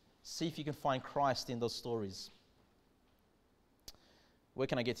attention. See if you can find Christ in those stories. Where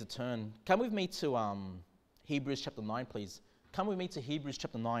can I get to turn? Come with me to Hebrews chapter 9, please. Come with me to Hebrews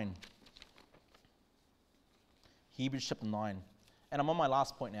chapter 9. Hebrews chapter 9. And I'm on my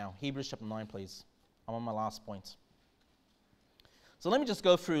last point now. Hebrews chapter 9, please. I'm on my last point. So let me just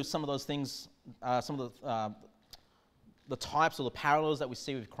go through some of those things, some of the types or the parallels that we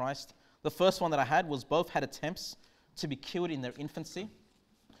see with Christ. The first one that I had was both had attempts to be killed in their infancy.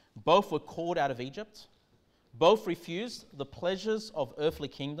 Both were called out of Egypt. Both refused the pleasures of earthly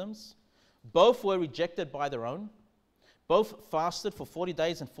kingdoms. Both were rejected by their own. Both fasted for 40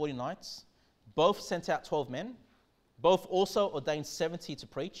 days and 40 nights. Both sent out 12 men. Both also ordained 70 to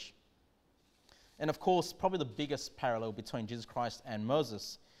preach. And of course, probably the biggest parallel between Jesus Christ and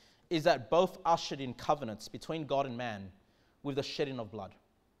Moses is that both ushered in covenants between God and man with the shedding of blood.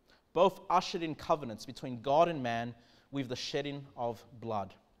 Both ushered in covenants between God and man with the shedding of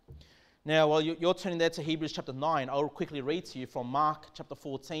blood. Now, while you're turning there to Hebrews chapter 9, I'll quickly read to you from Mark chapter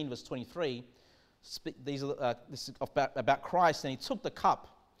 14, verse 23. This is about Christ. And he took the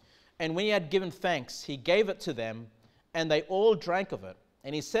cup, and when he had given thanks, he gave it to them, and they all drank of it.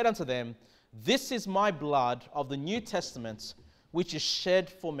 And he said unto them, this is my blood of the New Testament, which is shed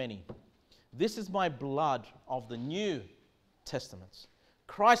for many. This is my blood of the New Testament.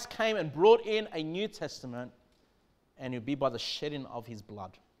 Christ came and brought in a New Testament, and it will be by the shedding of his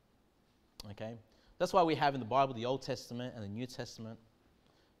blood. Okay? That's why we have in the Bible the Old Testament and the New Testament.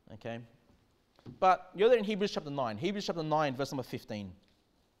 Okay? But you're there in Hebrews chapter 9. Hebrews chapter 9, verse number 15.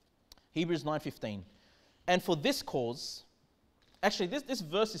 Hebrews 9:15. And for this cause, actually this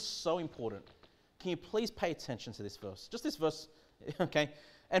verse is so important. Can you please pay attention to this verse? Just this verse, okay?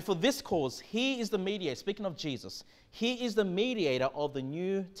 And for this cause, he is the mediator, speaking of Jesus, he is the mediator of the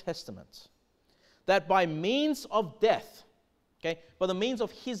New Testament, that by means of death, okay, by the means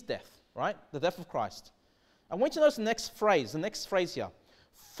of his death, right, the death of Christ. I want you to notice the next phrase here.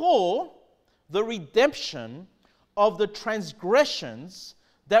 For the redemption of the transgressions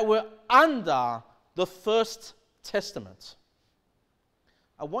that were under the first testament.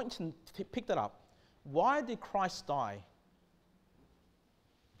 I want you to pick that up. Why did Christ die?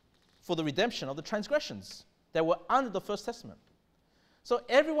 For the redemption of the transgressions that were under the first testament. So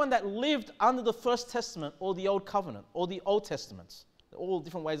everyone that lived under the first testament or the old covenant or the Old Testament, all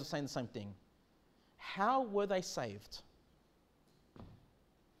different ways of saying the same thing, how were they saved?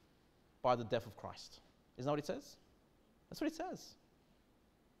 By the death of Christ. Isn't that what it says? That's what it says.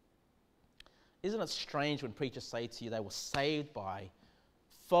 Isn't it strange when preachers say to you they were saved by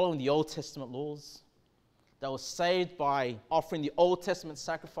following the Old Testament laws? They were saved by offering the Old Testament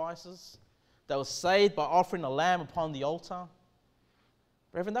sacrifices. They were saved by offering a lamb upon the altar.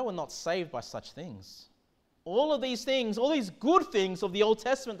 Brethren, they were not saved by such things. All of these things, all these good things of the Old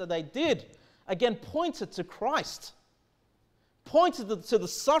Testament that they did, again, pointed to Christ. Pointed to the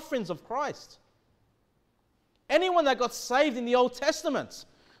sufferings of Christ. Anyone that got saved in the Old Testament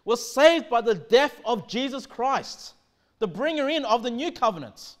was saved by the death of Jesus Christ, the bringer in of the new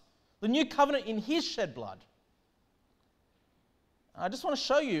covenant in his shed blood. I just want to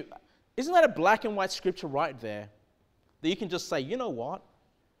show you, isn't that a black and white scripture right there that you can just say, you know what?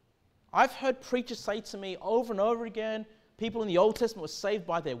 I've heard preachers say to me over and over again, people in the Old Testament were saved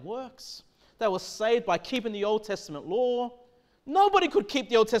by their works. They were saved by keeping the Old Testament law. Nobody could keep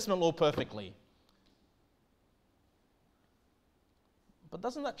the Old Testament law perfectly. But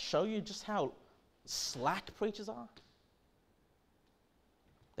doesn't that show you just how slack preachers are?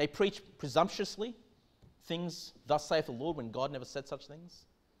 They preach presumptuously things, thus saith the Lord, when God never said such things.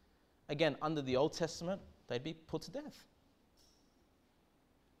 Again, under the Old Testament, they'd be put to death.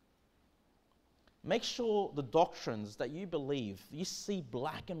 Make sure the doctrines that you believe, you see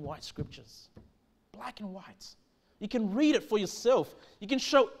black and white scriptures. Black and white. You can read it for yourself. You can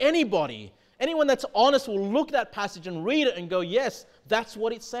show anybody. Anyone that's honest will look at that passage and read it and go, yes, that's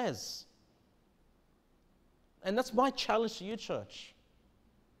what it says. And that's my challenge to you, church.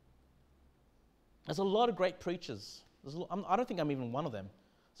 There's a lot of great preachers. I don't think I'm even one of them.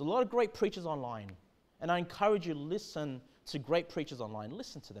 There's a lot of great preachers online. And I encourage you to listen to great preachers online.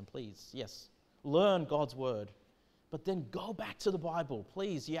 Listen to them, please. Yes. Learn God's word. But then go back to the Bible.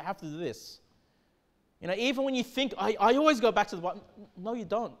 Please, you have to do this. You know, even when you think, I always go back to the Bible. No, you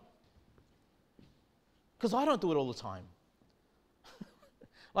don't. Because I don't do it all the time.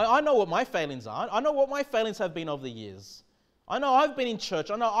 Like, I know what my failings are. I know what my failings have been over the years. I know I've been in church.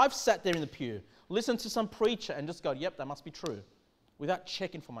 I know I've sat there in the pew, listened to some preacher and just go, yep, that must be true, without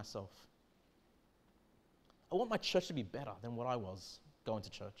checking for myself. I want my church to be better than what I was going to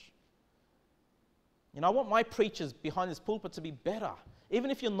church. You know, I want my preachers behind this pulpit to be better.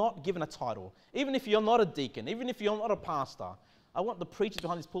 Even if you're not given a title, even if you're not a deacon, even if you're not a pastor, I want the preachers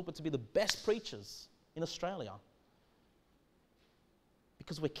behind this pulpit to be the best preachers in Australia.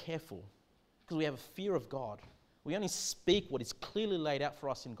 Because we're careful. Because we have a fear of God. We only speak what is clearly laid out for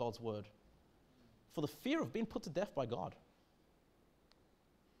us in God's word. For the fear of being put to death by God.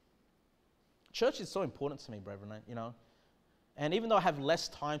 Church is so important to me, brethren, you know. And even though I have less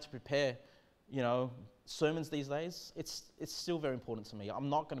time to prepare, you know, sermons these days, it's still very important to me. I'm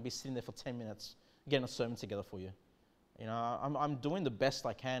not going to be sitting there for 10 minutes getting a sermon together for you. You know, I'm doing the best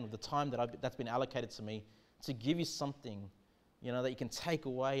I can with the time that's been allocated to me to give you something, you know, that you can take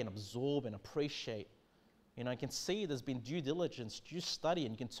away and absorb and appreciate. You know, you can see there's been due diligence, due study,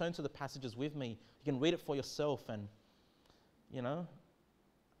 and you can turn to the passages with me. You can read it for yourself, and, you know,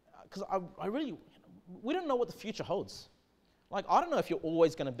 because I really, we don't know what the future holds. Like, I don't know if you're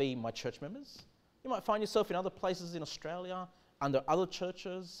always going to be my church members. You might find yourself in other places in Australia, under other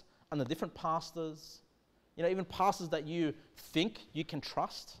churches, under different pastors. You know, even pastors that you think you can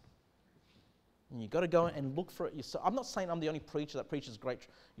trust. And you've got to go and look for it yourself. I'm not saying I'm the only preacher that preaches great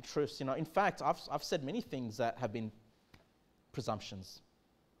truths. You know, in fact, I've said many things that have been presumptions.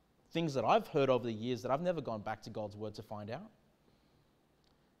 Things that I've heard over the years that I've never gone back to God's word to find out.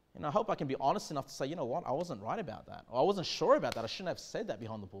 And I hope I can be honest enough to say, you know what, I wasn't right about that. Or I wasn't sure about that. I shouldn't have said that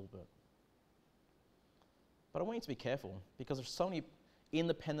behind the pulpit. But I want you to be careful, because there's so many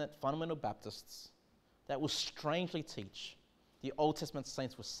independent fundamental Baptists that will strangely teach the Old Testament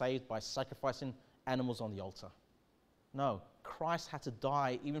saints were saved by sacrificing animals on the altar. No, Christ had to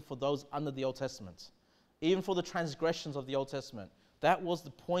die even for those under the Old Testament, even for the transgressions of the Old Testament. That was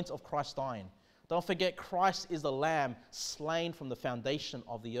the point of Christ dying. Don't forget, Christ is the Lamb slain from the foundation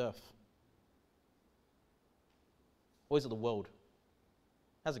of the earth. Or is it the world?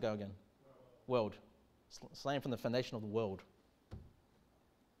 How's it go again? World. Slain from the foundation of the world.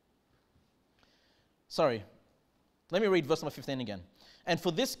 Sorry. Let me read verse number 15 again. And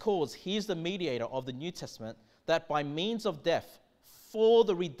for this cause, he is the mediator of the New Testament, that by means of death, for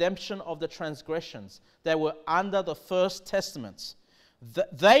the redemption of the transgressions that were under the first testament,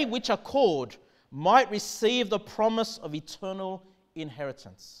 they which are called might receive the promise of eternal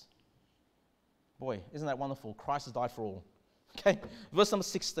inheritance. Boy, isn't that wonderful? Christ has died for all. Okay, verse number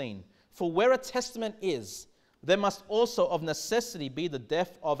 16. For where a testament is, there must also of necessity be the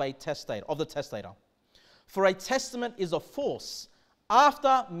death of the testator. For a testament is of force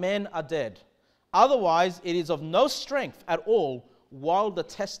after men are dead. Otherwise, it is of no strength at all while the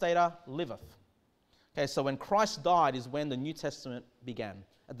testator liveth. Okay, so when Christ died is when the New Testament began,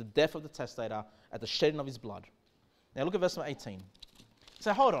 at the death of the testator, at the shedding of his blood. Now look at verse 18.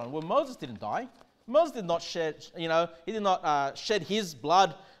 So hold on, well, Moses didn't die. Moses did not shed, he did not shed his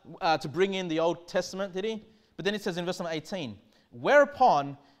blood to bring in the Old Testament, did he? But then it says in verse number 18,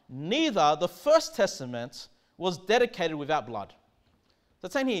 whereupon neither the first testament was dedicated without blood. So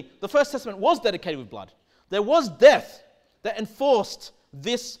it's saying here, the first testament was dedicated with blood. There was death that enforced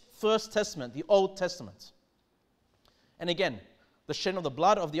this first testament, the Old Testament. And again, the shedding of the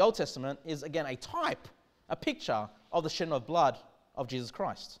blood of the Old Testament is again a type, a picture of the shedding of blood of Jesus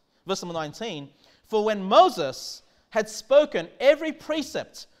Christ. Verse number 19, for when Moses had spoken every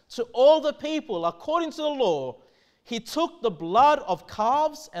precept to all the people according to the law, he took the blood of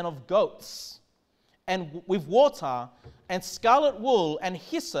calves and of goats, and with water and scarlet wool and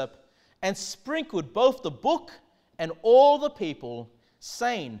hyssop, and sprinkled both the book and all the people,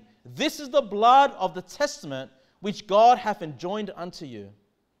 saying, This is the blood of the testament which God hath enjoined unto you.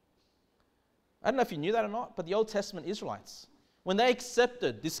 I don't know if you knew that or not, but the Old Testament Israelites, when they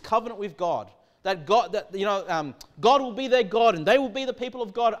accepted this covenant with God, God will be their God and they will be the people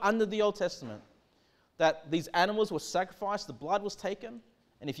of God under the Old Testament, that these animals were sacrificed, the blood was taken,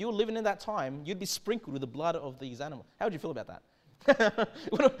 and if you were living in that time, you'd be sprinkled with the blood of these animals. How would you feel about that?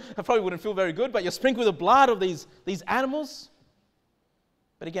 I probably wouldn't feel very good, but you're sprinkled with the blood of these animals.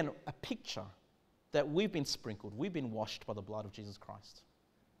 But again, a picture that we've been sprinkled, we've been washed by the blood of Jesus Christ.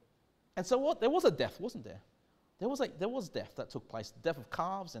 And so what? There was a death, wasn't there? There was death that took place, death of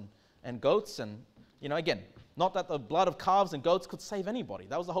calves and goats, and again, not that the blood of calves and goats could save anybody.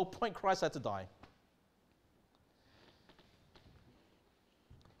 That was the whole point. Christ had to die.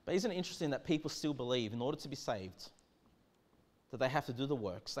 But isn't it interesting that people still believe in order to be saved that they have to do the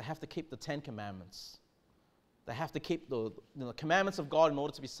works, they have to keep the 10 Commandments, they have to keep the commandments of God in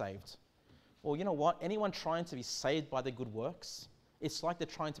order to be saved? Well, you know what? Anyone trying to be saved by their good works, it's like they're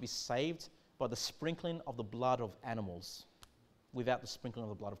trying to be saved by the sprinkling of the blood of animals without the sprinkling of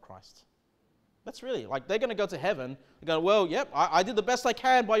the blood of Christ. That's really, like, they're going to go to heaven. They're going, well, yep, I did the best I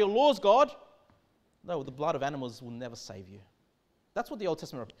can by your laws, God. No, the blood of animals will never save you. That's what the Old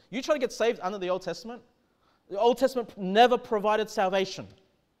Testament... You try to get saved under the Old Testament, the Old Testament never provided salvation.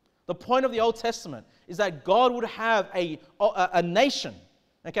 The point of the Old Testament is that God would have a nation,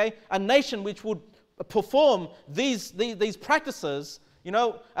 okay? A nation which would perform these practices,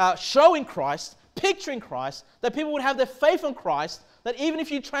 showing Christ, picturing Christ, that people would have their faith in Christ, that even if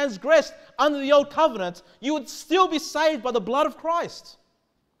you transgressed under the Old Covenant, you would still be saved by the blood of Christ,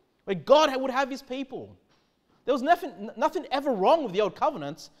 where God would have his people. There was nothing ever wrong with the Old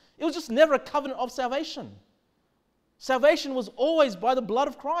Covenant. It was just never a covenant of salvation. Salvation was always by the blood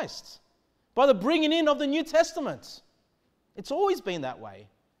of Christ, by the bringing in of the New Testament. It's always been that way.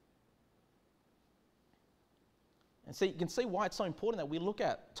 And so you can see why it's so important that we look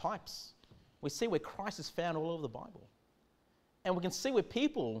at types. We see where Christ is found all over the Bible. And we can see where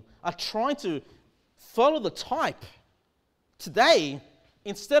people are trying to follow the type today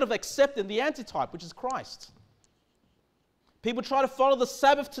instead of accepting the antitype, which is Christ. People try to follow the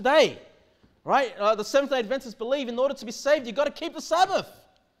Sabbath today, right? The Seventh-day Adventists believe in order to be saved, you've got to keep the Sabbath.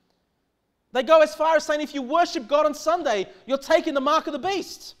 They go as far as saying if you worship God on Sunday, you're taking the mark of the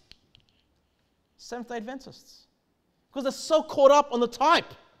beast. Seventh-day Adventists. Because they're so caught up on the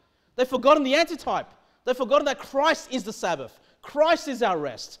type. They've forgotten the antitype. They've forgotten that Christ is the Sabbath. Christ is our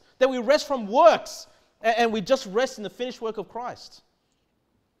rest. That we rest from works and we just rest in the finished work of Christ.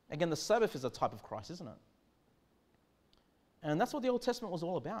 Again, the Sabbath is a type of Christ, isn't it? And that's what the Old Testament was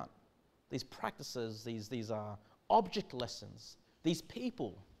all about. These practices, these object lessons, these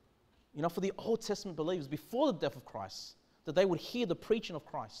people. For the Old Testament believers, before the death of Christ, that they would hear the preaching of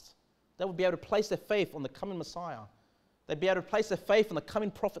Christ. They would be able to place their faith on the coming Messiah. They'd be able to place their faith on the coming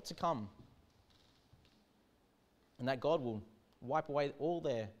prophet to come. And that God will wipe away all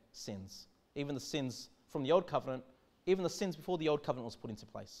their sins, even the sins from the Old Covenant, even the sins before the Old Covenant was put into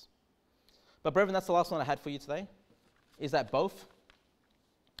place. But brethren, that's the last one I had for you today, is that both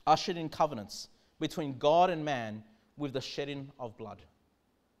ushered in covenants between God and man with the shedding of blood.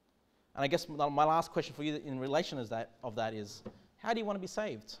 And I guess my last question for you in relation of that is, how do you want to be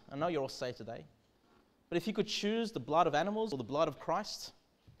saved? I know you're all saved today. But if you could choose the blood of animals or the blood of Christ,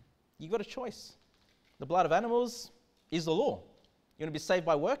 you've got a choice. The blood of animals is the law. You want to be saved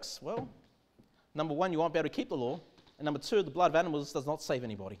by works? Well, number one, you won't be able to keep the law. And number two, the blood of animals does not save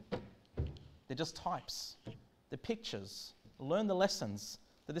anybody. They're just types. They're pictures. Learn the lessons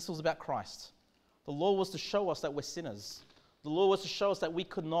that this was about Christ. The law was to show us that we're sinners. The law was to show us that we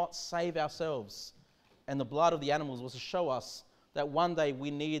could not save ourselves. And the blood of the animals was to show us that one day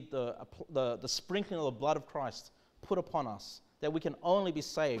we need the sprinkling of the blood of Christ put upon us, that we can only be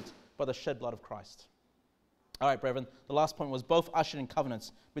saved by the shed blood of Christ. All right, brethren, the last point was both ushered in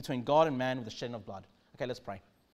covenants between God and man with the shedding of blood. Okay, let's pray.